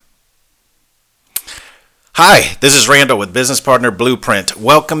Hi, this is Randall with Business Partner Blueprint,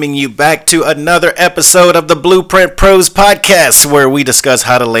 welcoming you back to another episode of the Blueprint Pros podcast, where we discuss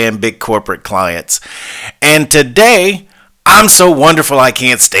how to land big corporate clients. And today, I'm so wonderful I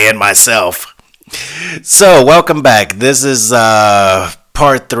can't stand myself. So, welcome back. This is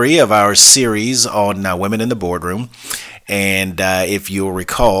part 3 of our series on women in the boardroom. And if you'll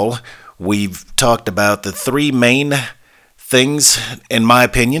recall, we've talked about the 3 main things, in my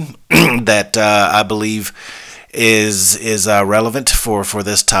opinion, that I believe is relevant for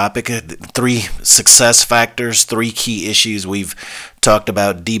this topic. 3 success factors, 3 key issues. We've talked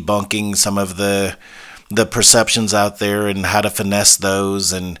about debunking some of the perceptions out there and how to finesse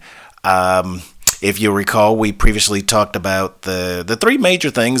those. And if you recall, we previously talked about the 3 major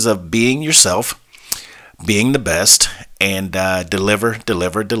things of being yourself, being the best, and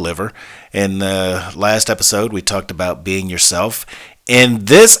deliver. In the last episode, we talked about being yourself. In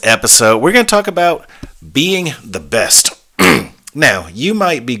this episode, we're going to talk about being the best. Now, you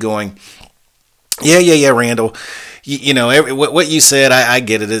might be going, yeah, Randall. You know, what you said, I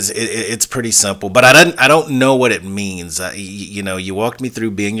get it. It's pretty simple, but I don't know what it means. You walked me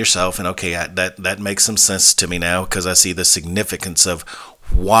through being yourself, and okay, that makes some sense to me now because I see the significance of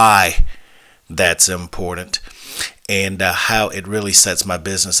why that's important and how it really sets my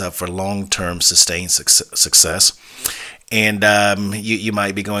business up for long-term sustained success. And you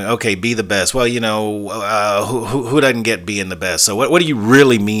might be going, okay, be the best. Well, who doesn't get being the best? So what do you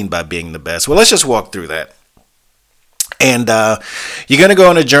really mean by being the best? Well, let's just walk through that. And you're going to go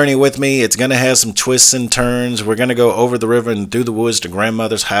on a journey with me. It's going to have some twists and turns. We're going to go over the river and through the woods to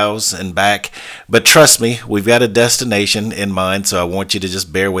grandmother's house and back. But trust me, we've got a destination in mind. So I want you to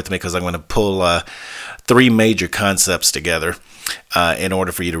just bear with me because I'm going to pull 3 major concepts together in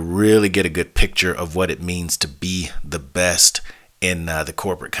order for you to really get a good picture of what it means to be the best in the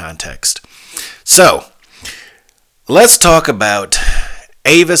corporate context. So let's talk about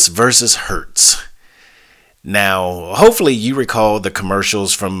Avis versus Hertz. Now, hopefully you recall the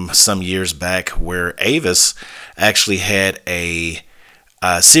commercials from some years back where Avis actually had a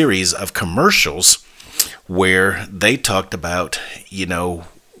series of commercials where they talked about,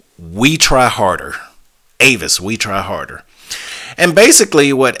 we try harder. Avis, we try harder. And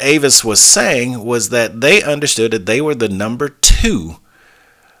basically what Avis was saying was that they understood that they were the number 2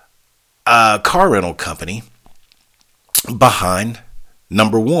 car rental company behind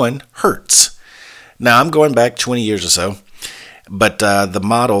number 1, Hertz. Now, I'm going back 20 years or so, but the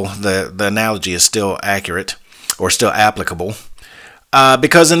model, the analogy is still accurate or still applicable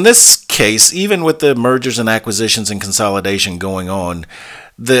because in this case, even with the mergers and acquisitions and consolidation going on,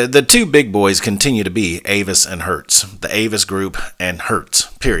 the 2 big boys continue to be Avis and Hertz, the Avis Group and Hertz,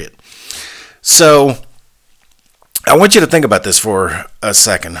 period. So I want you to think about this for a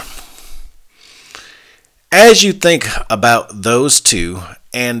second. As you think about those 2,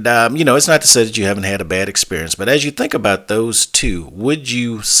 and, it's not to say that you haven't had a bad experience, but as you think about those 2, would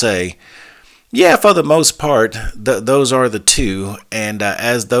you say, yeah, for the most part, those are the 2, and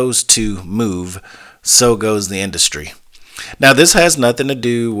as those 2 move, so goes the industry. Now, this has nothing to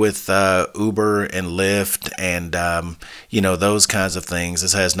do with Uber and Lyft and, those kinds of things.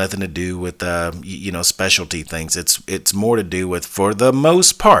 This has nothing to do with, specialty things. It's more to do with, for the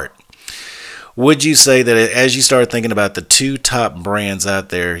most part, would you say that as you start thinking about the 2 top brands out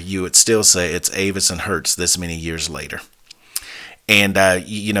there, you would still say it's Avis and Hertz this many years later? And,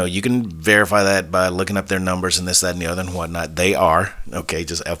 you can verify that by looking up their numbers and this, that, and the other and whatnot. They are. Okay,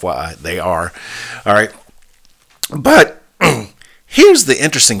 just FYI, they are. All right. But here's the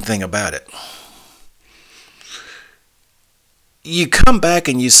interesting thing about it. You come back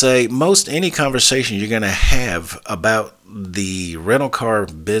and you say most any conversation you're going to have about the rental car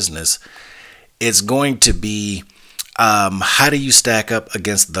business, it's going to be how do you stack up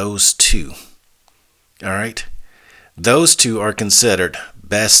against those 2? All right. Those 2 are considered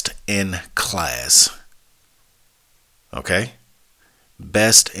best in class. Okay.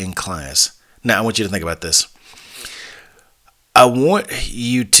 Best in class. Now, I want you to think about this. I want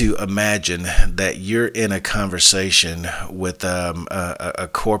you to imagine that you're in a conversation with a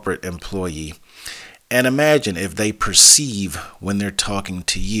corporate employee, and imagine if they perceive when they're talking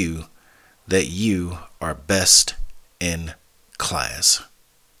to you that you are best in class.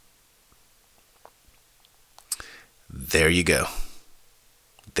 There you go.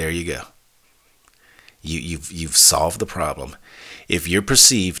 There you go. You've solved the problem. If you're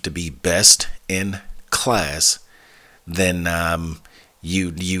perceived to be best in class, then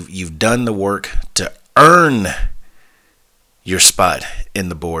you've done the work to earn your spot in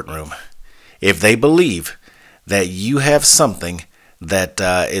the boardroom. If they believe that you have something that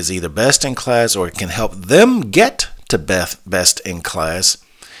is either best in class or can help them get to best in class,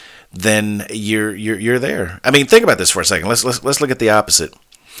 then you're there. I mean, think about this for a second. Let's look at the opposite.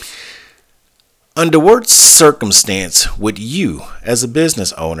 Under what circumstance would you, as a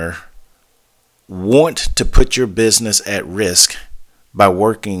business owner, want to put your business at risk by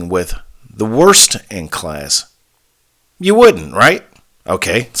working with the worst in class? You wouldn't, right?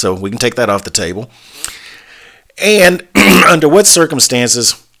 Okay, so we can take that off the table. And under what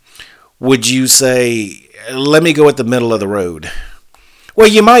circumstances would you say, let me go at the middle of the road? Well,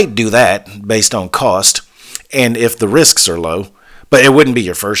 you might do that based on cost and if the risks are low, but it wouldn't be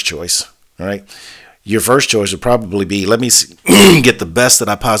your first choice, right? Your first choice would probably be, let me get the best that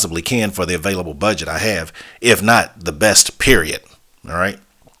I possibly can for the available budget I have, if not the best, period. All right.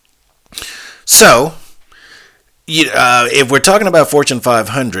 So, if we're talking about Fortune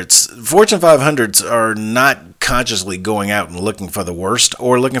 500s, Fortune 500s are not consciously going out and looking for the worst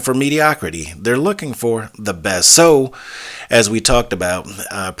or looking for mediocrity. They're looking for the best. So, as we talked about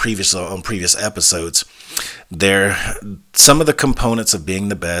on previous episodes, some of the components of being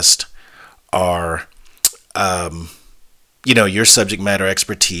the best are your subject matter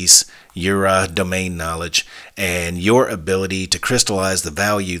expertise, your domain knowledge, and your ability to crystallize the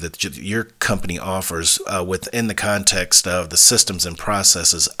value that your company offers within the context of the systems and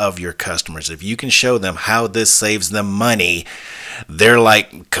processes of your customers. If you can show them how this saves them money, they're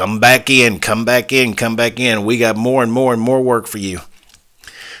like, come back in. We got more and more and more work for you.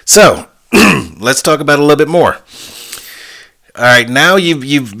 So let's talk about it a little bit more. All right, now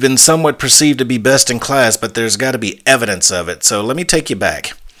you've been somewhat perceived to be best in class, but there's got to be evidence of it. So let me take you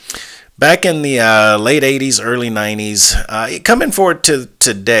back. Back in the late 80s, early 90s, coming forward to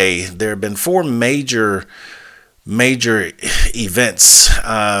today, there have been four major events,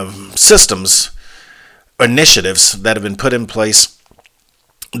 systems, initiatives that have been put in place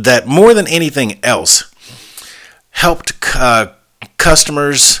that more than anything else helped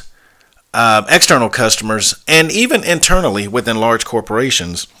customers, external customers, and even internally within large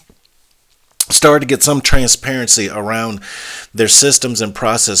corporations start to get some transparency around their systems and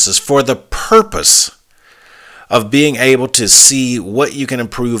processes for the purpose of being able to see what you can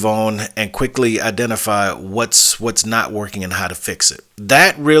improve on and quickly identify what's not working and how to fix it.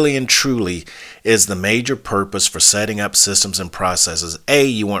 That really and truly is the major purpose for setting up systems and processes.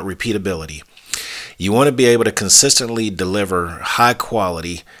 You want repeatability. You want to be able to consistently deliver high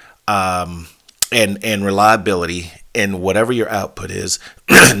quality and reliability in whatever your output is.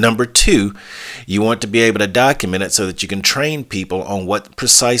 Number two, you want to be able to document it so that you can train people on what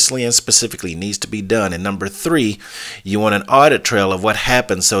precisely and specifically needs to be done. And number three, you want an audit trail of what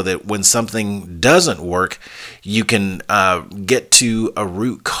happens so that when something doesn't work, you can get to a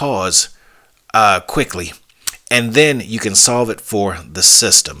root cause quickly. And then you can solve it for the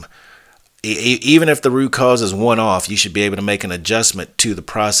system. Even if the root cause is one-off, you should be able to make an adjustment to the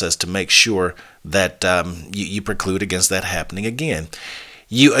process to make sure that you preclude against that happening again.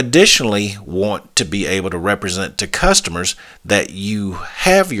 You additionally want to be able to represent to customers that you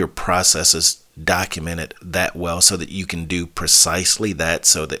have your processes documented that well so that you can do precisely that,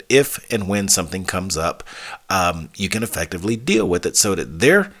 so that if and when something comes up, you can effectively deal with it so that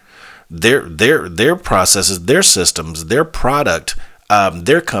their processes, their systems, their product,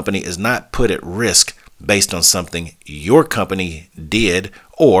 their company is not put at risk based on something your company did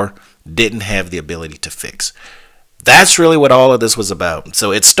or didn't have the ability to fix. That's really what all of this was about.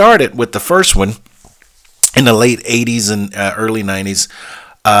 So it started with the first one in the late 80s and early 90s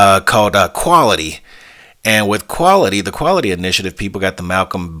called Quality. And with Quality, the Quality Initiative, people got the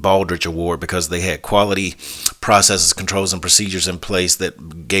Malcolm Baldrige Award because they had quality processes, controls, and procedures in place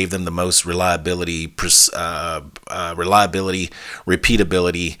that gave them the most reliability,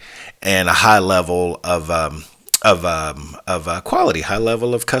 repeatability, and a high level of quality, high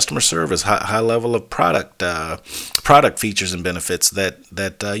level of customer service, high level of product features and benefits that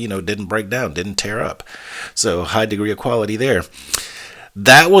didn't break down, didn't tear up. So high degree of quality there.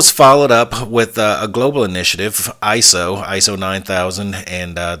 That was followed up with a global initiative, ISO 9000,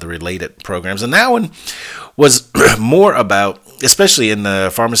 and the related programs. And that one was more about, especially in the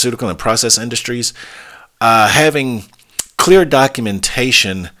pharmaceutical and process industries, having clear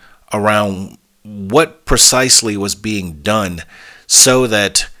documentation around what precisely was being done so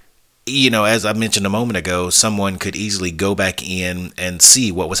that, as I mentioned a moment ago, someone could easily go back in and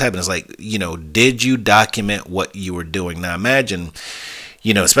see what was happening. It's like, did you document what you were doing? Now imagine,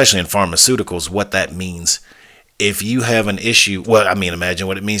 especially in pharmaceuticals, what that means if you have an issue, well, I mean, imagine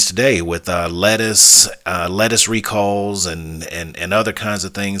what it means today with lettuce recalls and other kinds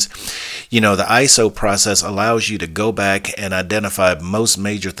of things. The ISO process allows you to go back and identify most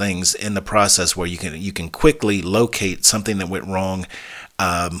major things in the process where you can quickly locate something that went wrong,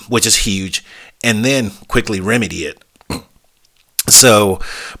 which is huge, and then quickly remedy it. So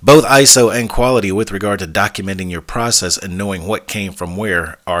both ISO and quality with regard to documenting your process and knowing what came from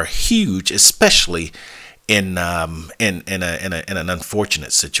where are huge, especially in an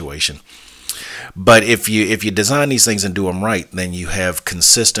unfortunate situation. But if you design these things and do them right, then you have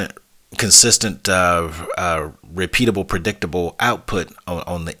consistent, repeatable, predictable output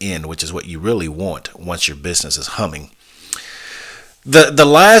on the end, which is what you really want once your business is humming. The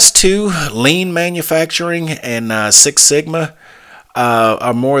last two, lean manufacturing and Six Sigma,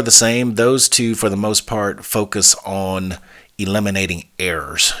 are more of the same. Those two, for the most part, focus on eliminating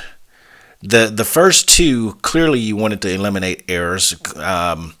errors. The first two, clearly you wanted to eliminate errors.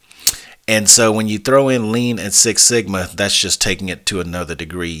 And so when you throw in lean and Six Sigma, that's just taking it to another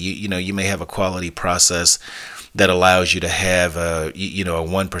degree. You may have a quality process that allows you to have a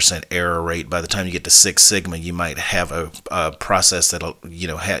 1% error rate. By the time you get to Six Sigma, you might have a process that'll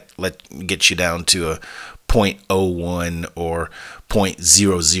get you down to a 0.01 or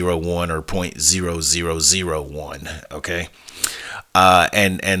 0.001 or 0.0001. Okay.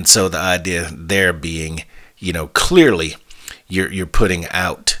 And so the idea there being, clearly you're putting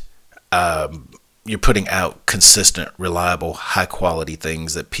out consistent, reliable, high quality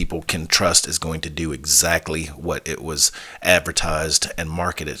things that people can trust is going to do exactly what it was advertised and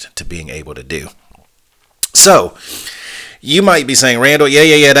marketed to being able to do. So you might be saying, Randall,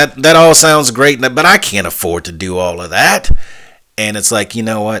 yeah, that all sounds great, but I can't afford to do all of that. And it's like, you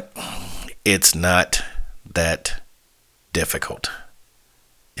know what? It's not that difficult.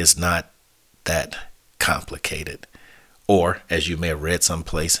 It's not that complicated. Or, as you may have read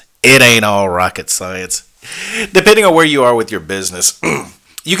someplace, it ain't all rocket science. Depending on where you are with your business,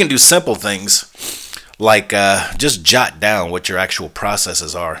 you can do simple things like just jot down what your actual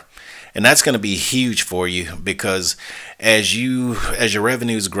processes are. And that's going to be huge for you, because as your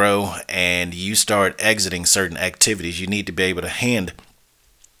revenues grow and you start exiting certain activities, you need to be able to hand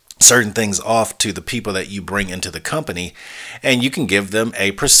certain things off to the people that you bring into the company, and you can give them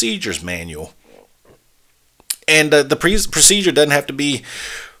a procedures manual. And the procedure doesn't have to be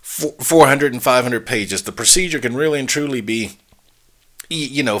 400 and 500 pages. The procedure can really and truly be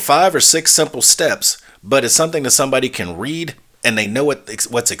 5 or 6 simple steps, but it's something that somebody can read, and they know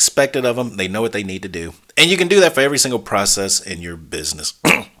what's expected of them. They know what they need to do. And you can do that for every single process in your business.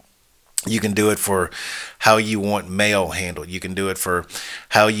 You can do it for how you want mail handled. You can do it for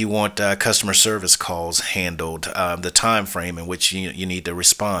how you want customer service calls handled, the time frame in which you need to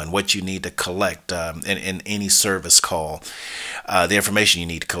respond, what you need to collect in any service call, the information you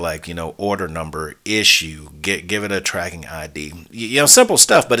need to collect, order number, issue, give it a tracking ID. Simple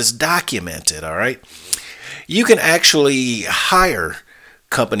stuff, but it's documented, all right? You can actually hire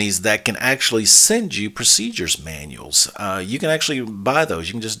companies that can actually send you procedures manuals. You can actually buy those.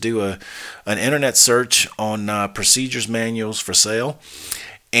 You can just do an internet search on procedures manuals for sale,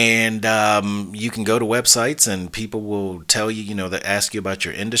 and you can go to websites and people will tell you, they ask you about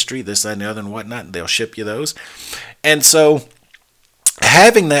your industry, this, that, and the other, and whatnot, and they'll ship you those. And so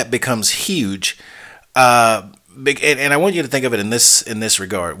having that becomes huge. And I want you to think of it in this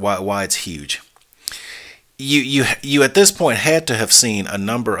regard, why it's huge. You at this point had to have seen a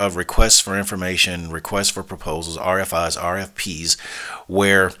number of requests for information, requests for proposals, RFIs, RFPs,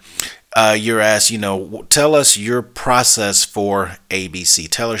 where you're asked, tell us your process for ABC.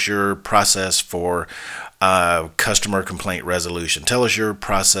 Tell us your process for customer complaint resolution. Tell us your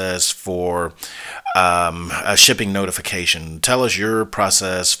process for a shipping notification. Tell us your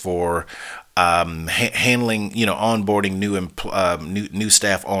process for handling, onboarding new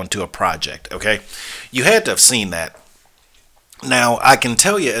staff onto a project. Okay, you had to have seen that. Now, I can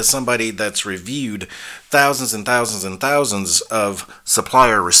tell you, as somebody that's reviewed thousands and thousands and thousands of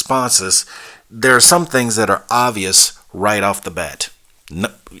supplier responses, there are some things that are obvious right off the bat.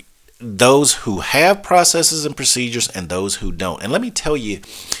 Those who have processes and procedures and those who don't. And let me tell you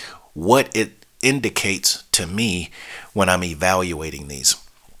what it indicates to me when I'm evaluating these.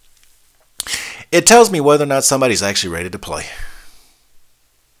 It tells me whether or not somebody's actually ready to play.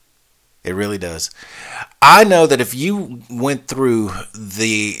 It really does. I know that if you went through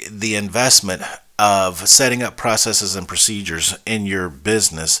the investment of setting up processes and procedures in your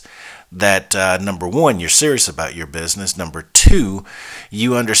business, that number one, you're serious about your business. Number two,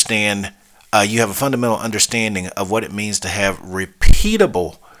 you understand, you have a fundamental understanding of what it means to have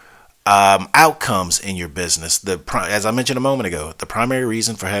repeatable outcomes in your business. As I mentioned a moment ago, the primary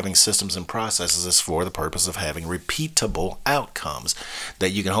reason for having systems and processes is for the purpose of having repeatable outcomes that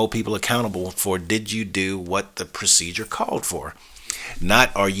you can hold people accountable for. Did you do what the procedure called for?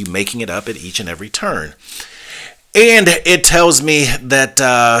 Not are you making it up at each and every turn? And it tells me that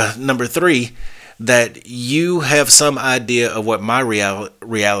number 3, that you have some idea of what my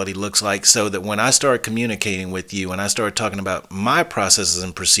reality looks like, so that when I start communicating with you and I start talking about my processes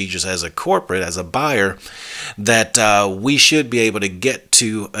and procedures as a corporate, as a buyer, that we should be able to get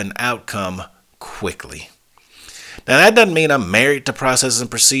to an outcome quickly. Now, that doesn't mean I'm married to processes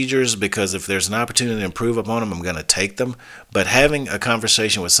and procedures, because if there's an opportunity to improve upon them, I'm going to take them. But having a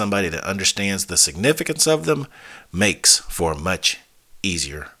conversation with somebody that understands the significance of them makes for a much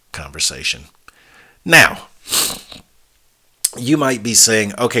easier conversation. Now, you might be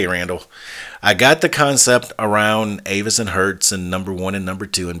saying, okay, Randall, I got the concept around Avis and Hertz and number 1 and number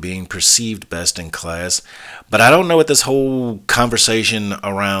 2 and being perceived best in class, but I don't know what this whole conversation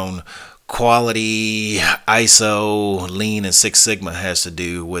around quality, ISO, Lean, and Six Sigma has to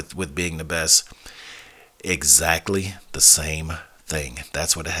do with being the best. Exactly the same thing.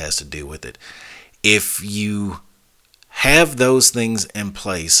 That's what it has to do with it. If you have those things in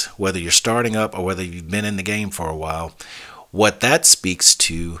place, whether you're starting up or whether you've been in the game for a while, what that speaks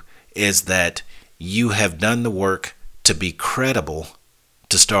to is that you have done the work to be credible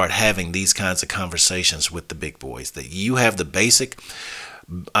to start having these kinds of conversations with the big boys, that you have the basic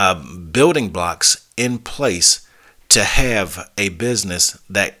building blocks in place to have a business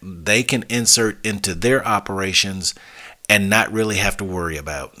that they can insert into their operations and not really have to worry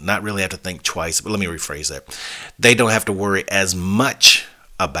about, not really have to think twice. But let me rephrase that. They don't have to worry as much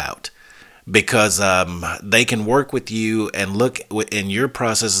about, because they can work with you and look in your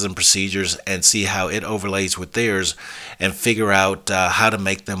processes and procedures and see how it overlays with theirs and figure out how to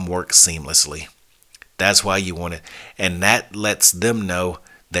make them work seamlessly. That's why you want it. And that lets them know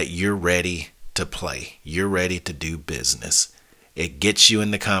that you're ready to play. You're ready to do business. It gets you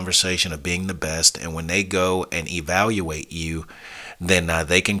in the conversation of being the best. And when they go and evaluate you, then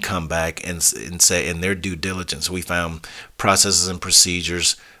they can come back and say, in their due diligence, we found processes and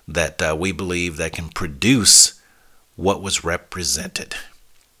procedures that we believe that can produce what was represented.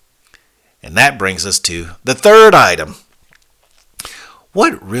 And that brings us to the third item.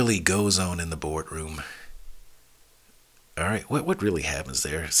 What really goes on in the boardroom? All right, what really happens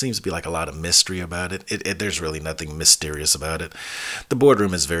there? It seems to be like a lot of mystery about it. There's really nothing mysterious about it. The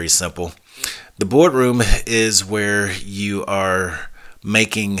boardroom is very simple. The boardroom is where you are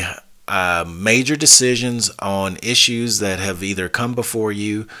making major decisions on issues that have either come before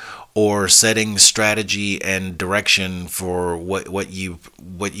you, or setting strategy and direction for what you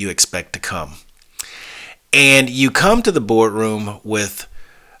expect to come. And you come to the boardroom with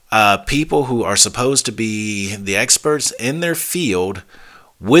people who are supposed to be the experts in their field,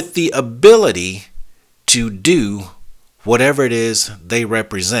 with the ability to do whatever it is they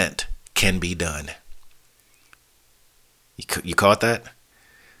represent can be done. You caught that?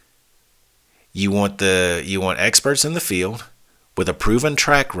 You want experts in the field with a proven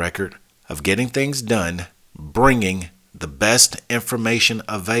track record of getting things done, bringing the best information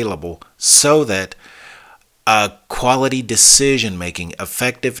available so that quality decision making,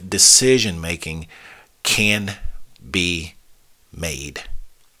 effective decision making can be made.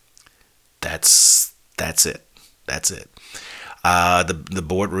 That's it. That's it. The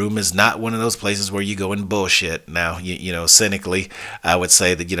boardroom is not one of those places where you go and bullshit. Now, cynically, I would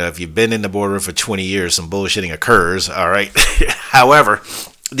say that, if you've been in the boardroom for 20 years, some bullshitting occurs. All right. However,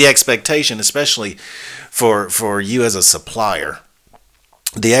 the expectation, especially for you as a supplier,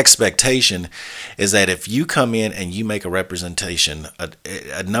 the expectation is that if you come in and you make a representation,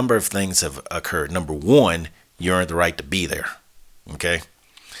 a number of things have occurred. Number one, you earned the right to be there. Okay.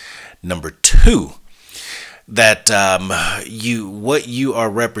 Number two, that what you are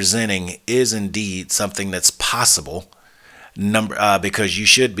representing is indeed something that's possible. Because you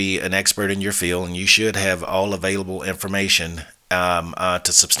should be an expert in your field and you should have all available information to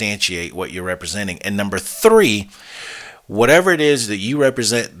substantiate what you're representing. And number three, whatever it is that you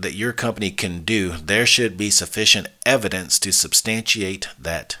represent that your company can do, there should be sufficient evidence to substantiate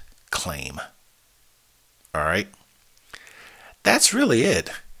that claim. All right. That's really it.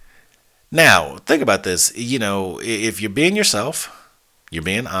 Now, think about this. If you're being yourself, you're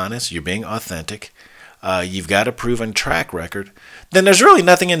being honest, you're being authentic, you've got a proven track record, then there's really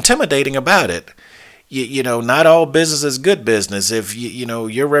nothing intimidating about it. Not all business is good business. If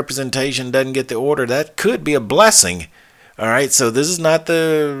your representation doesn't get the order, that could be a blessing. All right, so this is not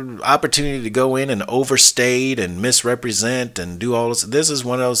the opportunity to go in and overstate and misrepresent and do all this. This is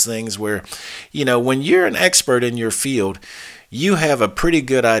one of those things where, when you're an expert in your field, you have a pretty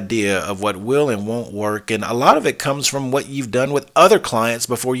good idea of what will and won't work. And a lot of it comes from what you've done with other clients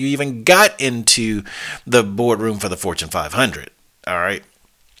before you even got into the boardroom for the Fortune 500. All right.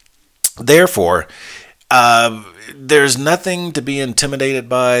 Therefore, there's nothing to be intimidated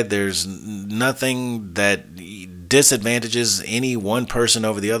by. There's nothing that disadvantages any one person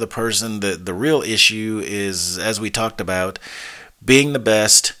over the other person. The real issue is, as we talked about, being the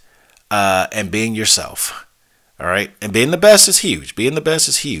best and being yourself. All right. And being the best is huge.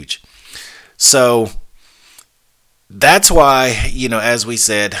 So that's why, as we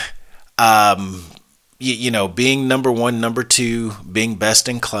said, being number one, number two, being best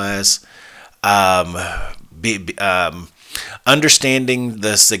in class, understanding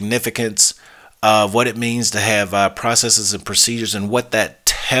the significance of what it means to have processes and procedures and what that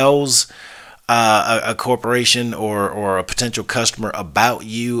tells a corporation or a potential customer about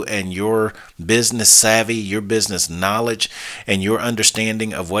you and your business savvy, your business knowledge, and your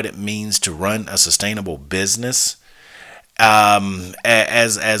understanding of what it means to run a sustainable business.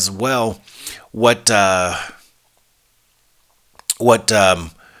 As well, what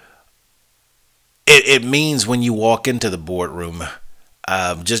it means when you walk into the boardroom,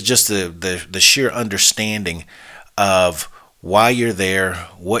 just the sheer understanding of why you're there,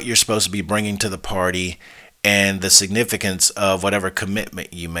 what you're supposed to be bringing to the party, and the significance of whatever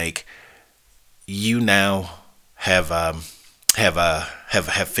commitment you make. You now have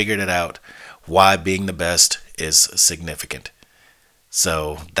figured it out why being the best is significant.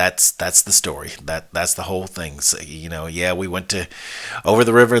 So that's the story. That's the whole thing. So, we went over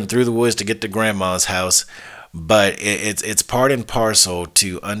the river and through the woods to get to grandma's house, but it's part and parcel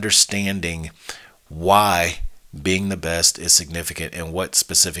to understanding why being the best is significant and what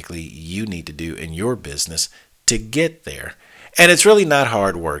specifically you need to do in your business to get there. And it's really not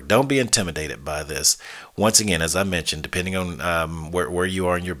hard work. Don't be intimidated by this. Once again, as I mentioned, depending on where you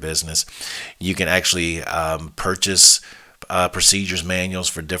are in your business, you can actually purchase procedures manuals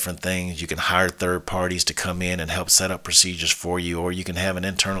for different things. You can hire third parties to come in and help set up procedures for you, or you can have an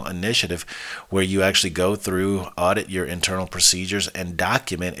internal initiative where you actually go through, audit your internal procedures and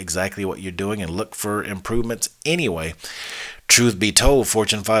document exactly what you're doing and look for improvements anyway. Truth be told,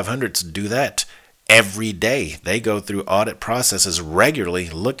 Fortune 500s do that every day. They go through audit processes regularly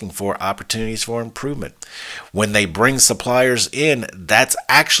looking for opportunities for improvement. When they bring suppliers in, that's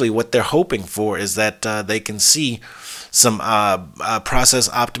actually what they're hoping for, is that they can see some process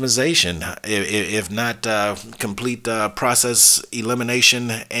optimization, if not complete process elimination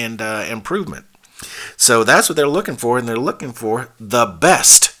and improvement. So that's what they're looking for, and they're looking for the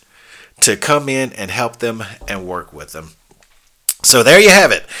best to come in and help them and work with them. So there you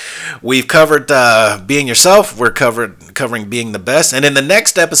have it. We've covered being yourself. We're covering being the best. And in the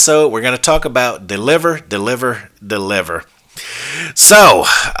next episode, we're going to talk about deliver. So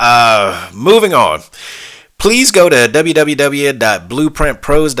moving on. Please go to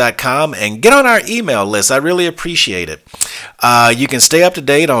www.blueprintpros.com and get on our email list. I really appreciate it. You can stay up to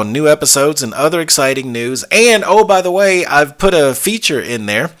date on new episodes and other exciting news. And, oh, by the way, I've put a feature in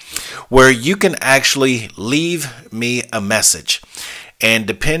there where you can actually leave me a message. And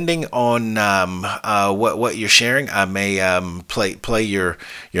depending on what you're sharing, I may play your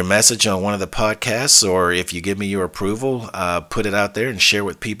message on one of the podcasts, or if you give me your approval, put it out there and share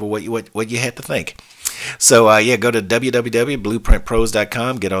with people what you had to think. So, go to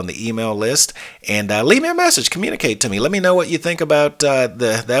www.blueprintpros.com, get on the email list, and leave me a message. Communicate to me. Let me know what you think about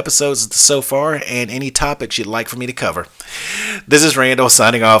the episodes so far and any topics you'd like for me to cover. This is Randall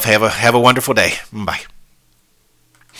signing off. Have a wonderful day. Bye.